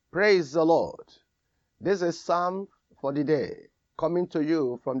Praise the Lord. This is Psalm for the day, coming to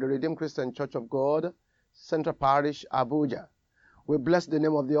you from the Redeemed Christian Church of God, Central Parish, Abuja. We bless the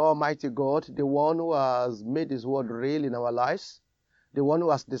name of the Almighty God, the one who has made His word real in our lives, the one who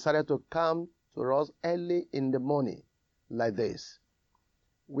has decided to come to us early in the morning like this.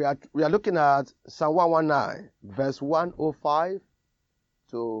 We are looking at Psalm 119, verse 105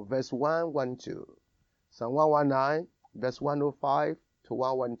 to verse 112. Psalm 119, verse 105 to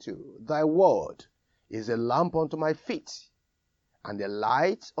 112. Thy word is a lamp unto my feet and a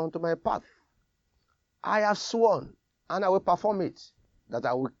light unto my path. I have sworn, and I will perform it, that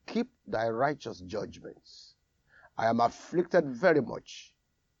I will keep thy righteous judgments. I am afflicted very much.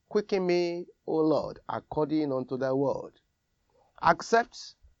 Quicken me, O Lord, according unto thy word.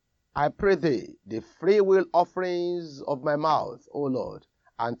 Accept, I pray thee, the free will offerings of my mouth, O Lord,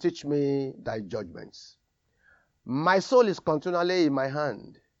 and teach me thy judgments. My soul is continually in my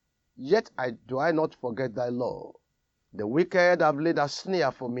hand, yet do I not forget thy law. The wicked have laid a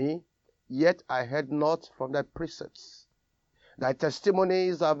snare for me, yet I heard not from thy precepts. Thy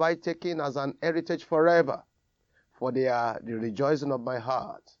testimonies have I taken as an heritage forever, for they are the rejoicing of my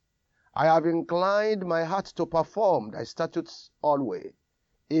heart. I have inclined my heart to perform thy statutes always,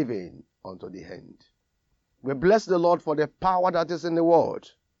 even unto the end. We bless the Lord for the power that is in the word.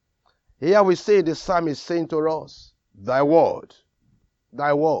 Here we see the psalmist is saying to us, thy word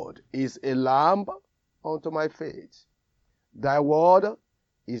is a lamp unto my feet. Thy word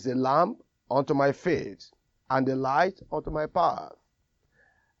is a lamp unto my feet and a light unto my path.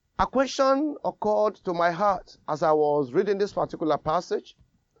 A question occurred to my heart as I was reading this particular passage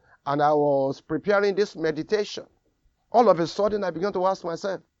and I was preparing this meditation. All of a sudden I began to ask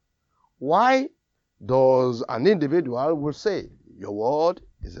myself, why does an individual will say, your word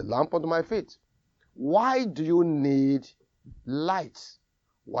is a lamp unto my feet? Why do you need light?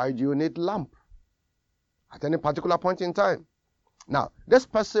 Why do you need lamp at any particular point in time? Now, this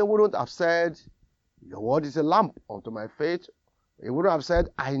person wouldn't have said, your word is a lamp unto my feet. He wouldn't have said,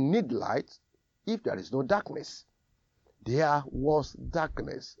 I need light if there is no darkness. There was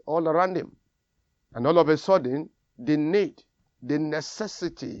darkness all around him. And all of a sudden, the need, the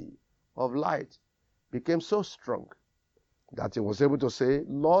necessity of light became so strong that he was able to say,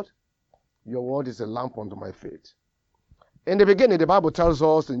 Lord, your word is a lamp unto my feet. In the beginning, the Bible tells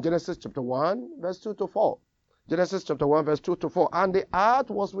us in Genesis chapter 1, verse 2 to 4. Genesis chapter 1, verse 2 to 4. And the earth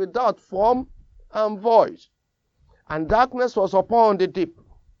was without form and void, and darkness was upon the deep,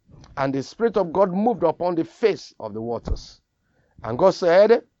 and the Spirit of God moved upon the face of the waters. And God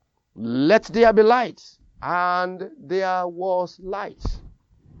said, let there be light. And there was light.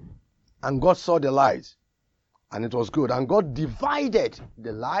 And God saw the light, and it was good. And God divided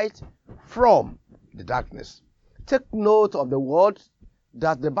the light from the darkness. Take note of the word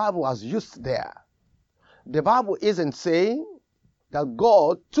that the Bible has used there. The Bible isn't saying that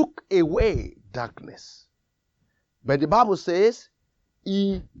God took away darkness. But the Bible says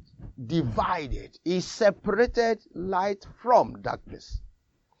He divided, He separated light from darkness.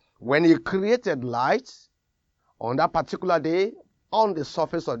 When He created light on that particular day on the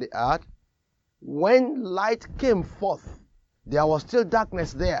surface of the earth, when light came forth, there was still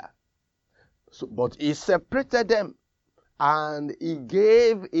darkness there. But He separated them and He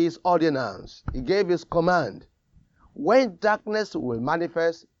gave His ordinance. He gave His command. When darkness will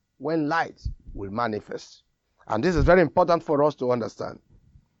manifest, when light will manifest. And this is very important for us to understand.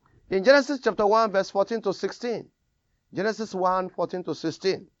 In Genesis chapter 1, verse 14 to 16, Genesis 1, 14 to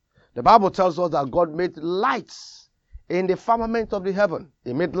 16, the Bible tells us that God made lights in the firmament of the heaven.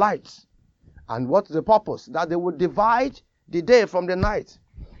 He made lights. And what's the purpose? That they would divide the day from the night.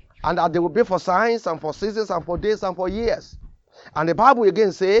 And that they would be for signs and for seasons and for days and for years. And the Bible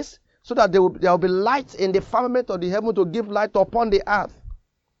again says, so that there will be light in the firmament of the heaven to give light upon the earth.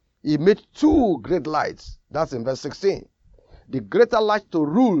 He made two great lights. That's in verse 16. The greater light to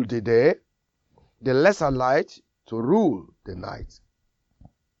rule the day, the lesser light to rule the night.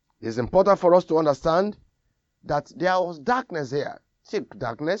 It's important for us to understand that there was darkness here, thick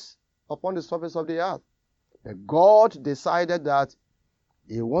darkness upon the surface of the earth. But God decided that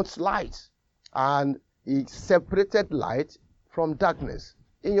He wants light, and He separated light from darkness.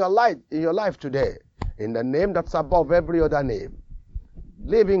 In your life today, in the name that's above every other name,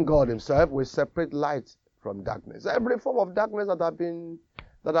 living God Himself will separate light from darkness. Every form of darkness that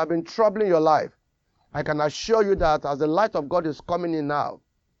have been troubling your life, I can assure you that as the light of God is coming in now,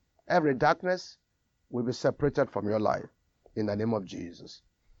 every darkness will be separated from your life in the name of Jesus.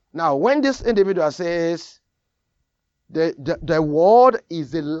 Now, when this individual says, the word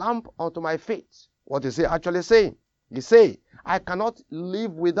is a lamp unto my feet, what is he actually saying? He say, I cannot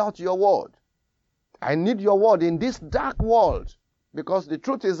live without your word. I need your word in this dark world. Because the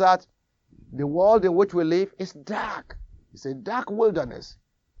truth is that the world in which we live is dark. It's a dark wilderness.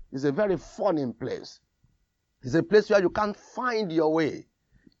 It's a very funny place. It's a place where you can't find your way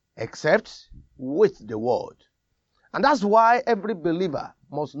except with the word. And that's why every believer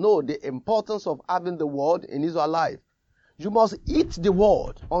must know the importance of having the word in his or her life. You must eat the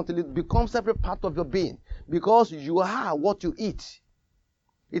word until it becomes every part of your being, because you are what you eat.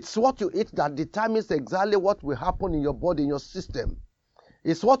 It's what you eat that determines exactly what will happen in your body, in your system.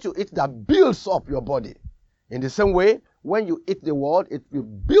 It's what you eat that builds up your body. In the same way, when you eat the word, it will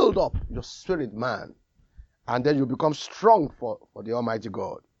build up your spirit man. And then you become strong for the Almighty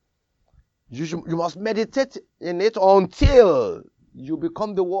God. You must meditate in it until you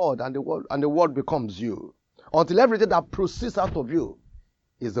become the word, and the word becomes you. Until everything that proceeds out of you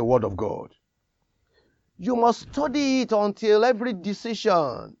is the word of God. You must study it until every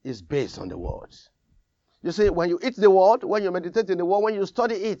decision is based on the word. You see, when you eat the word, when you meditate in the word, when you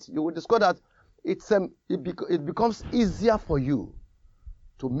study it, you will discover that it becomes easier for you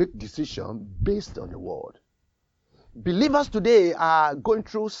to make decisions based on the word. Believers today are going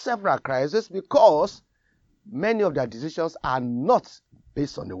through several crises because many of their decisions are not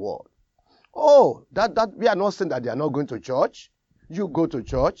based on the word. Oh, that we are not saying that they are not going to church. You go to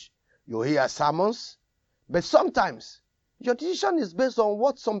church, you hear sermons, but sometimes your decision is based on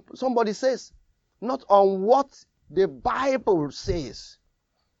what somebody says, not on what the Bible says.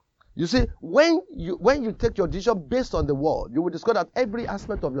 You see, when you take your decision based on the word, you will discover that every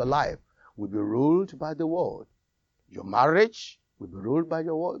aspect of your life will be ruled by the word. Your marriage will be ruled by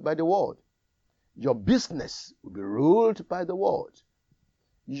the word. Your business will be ruled by the word.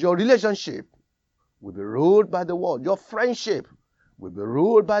 Your relationship will be ruled by the word. Your friendship will be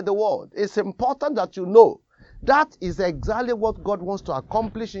ruled by the word. It's important that you know that is exactly what God wants to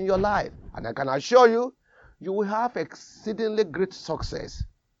accomplish in your life. And I can assure you, you will have exceedingly great success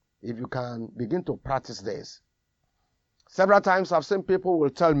if you can begin to practice this. Several times I've seen people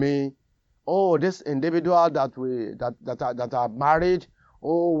will tell me, oh, this individual that are married,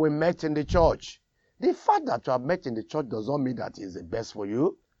 oh, we met in the church. The fact that you have met in the church does not mean that is the best for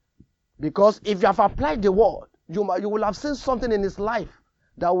you. Because if you have applied the word, you will have seen something in his life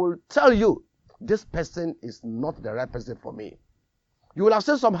that will tell you, this person is not the right person for me. You will have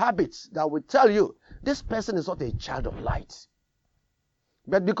seen some habits that will tell you, this person is not a child of light.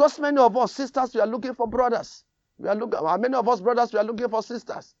 But because many of us sisters, we are looking for brothers. Many of us brothers, we are looking for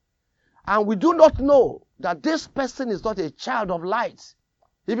sisters. And we do not know that this person is not a child of light,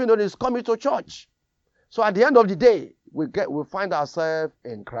 even though he's coming to church. So at the end of the day, we find ourselves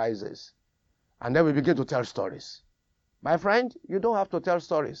in crisis. And then we begin to tell stories. My friend, you don't have to tell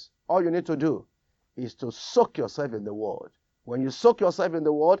stories. All you need to do is to soak yourself in the word. When you soak yourself in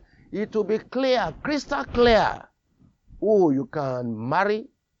the word, it will be clear, crystal clear, who you can marry,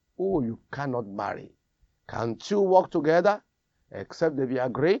 who you cannot marry. Can two walk together except they be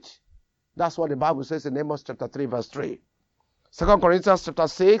agreed? That's what the Bible says in Amos chapter 3, verse 3. 2 Corinthians chapter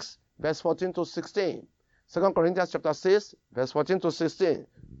 6, verse 14 to 16. 2 Corinthians chapter 6, verse 14 to 16.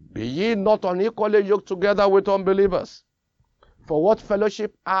 Be ye not unequally yoked together with unbelievers. For what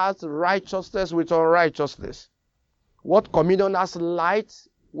fellowship has righteousness with unrighteousness? What communion has light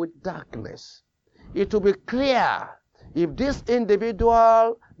with darkness? It will be clear if this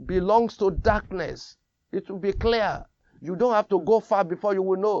individual belongs to darkness. It will be clear. You don't have to go far before you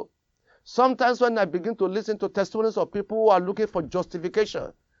will know. Sometimes when I begin to listen to testimonies of people who are looking for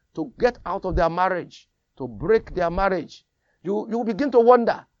justification to get out of their marriage, to break their marriage, you begin to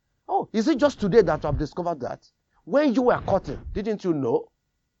wonder, oh, is it just today that I've discovered that? When you were courting, didn't you know?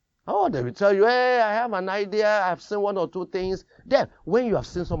 Oh, they will tell you, hey, I have an idea, I've seen one or two things. Then, when you have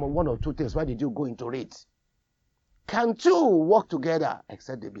seen one or two things, why did you go into it? Can two work together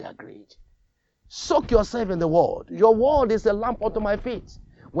except they be agreed? Soak yourself in the word. Your word is a lamp unto my feet.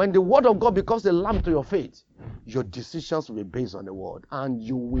 When the word of God becomes a lamp to your feet, your decisions will be based on the word, and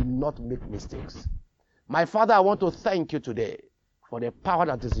you will not make mistakes. My Father, I want to thank you today for the power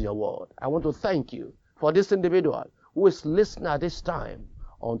that is in your word. I want to thank you for this individual who is listening at this time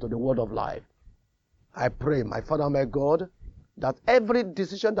unto the word of life. I pray, my Father, my God, that every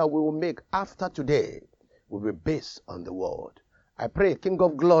decision that we will make after today will be based on the word. I pray, King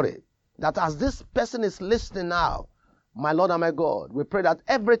of glory, that as this person is listening now, my Lord and my God, we pray that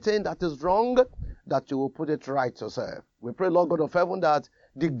everything that is wrong, that you will put it right yourself. We pray, Lord God of heaven, that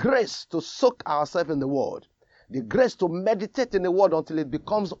the grace to soak ourselves in the word, the grace to meditate in the word until it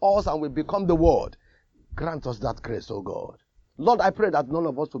becomes us and we become the word, grant us that grace, oh God. Lord, I pray that none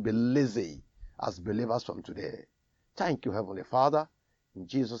of us will be lazy as believers from today. Thank you, Heavenly Father. In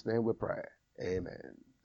Jesus' name we pray. Amen.